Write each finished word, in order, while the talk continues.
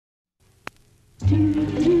When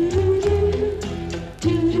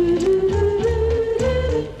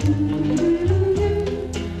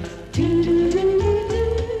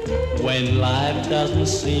life doesn't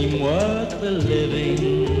seem worth the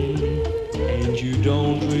living and you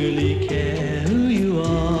don't really care who you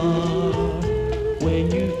are,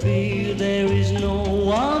 when you feel there is no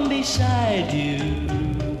one beside you,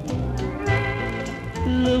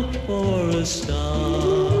 look for a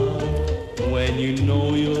star. When you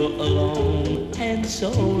know you're alone and so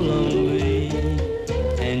lonely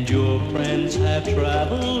and your friends have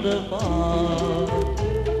traveled afar,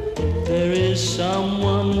 there is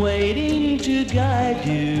someone waiting to guide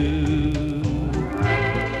you.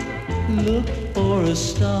 Look for a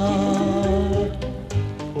star,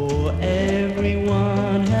 for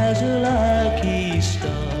everyone has a lucky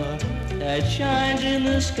star that shines in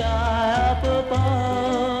the sky up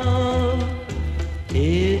above.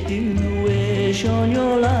 If you wish on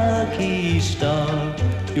your lucky star,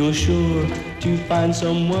 you're sure to find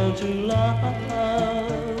someone to love.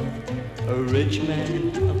 A rich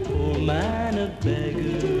man, a poor man, a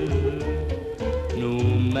beggar, no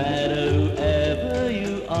matter whoever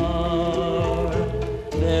you are,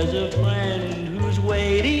 there's a friend who's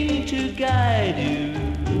waiting to guide you.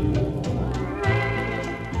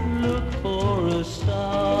 Look for a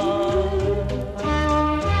star.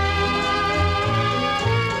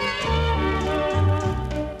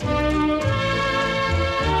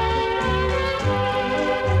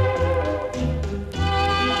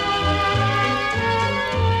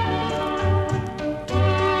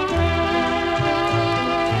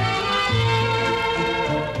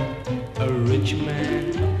 Rich man,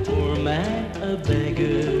 a poor man, a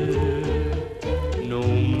beggar, no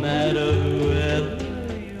matter whoever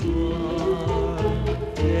you are,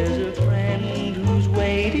 there's a friend who's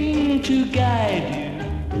waiting to guide you.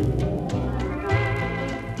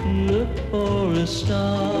 Look for a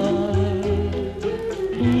star,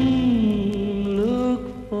 look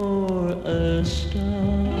for a star.